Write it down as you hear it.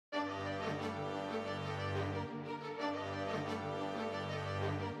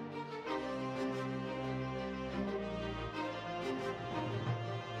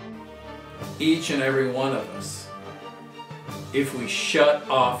each and every one of us, if we shut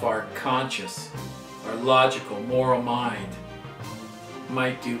off our conscious, our logical, moral mind,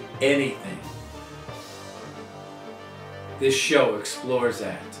 might do anything. This show explores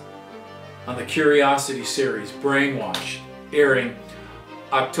that. On the Curiosity series, Brainwashed, airing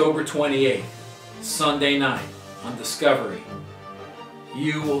October 28th, Sunday night on Discovery,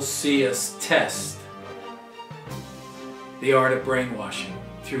 you will see us test the art of brainwashing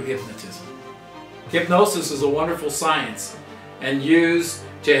through hypnotism. Hypnosis is a wonderful science, and used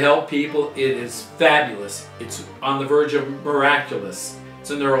to help people, it is fabulous. It's on the verge of miraculous. It's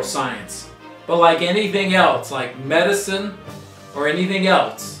a neuroscience. But like anything else, like medicine or anything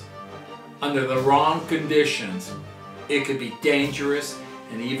else, under the wrong conditions, it could be dangerous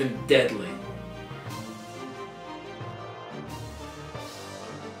and even deadly.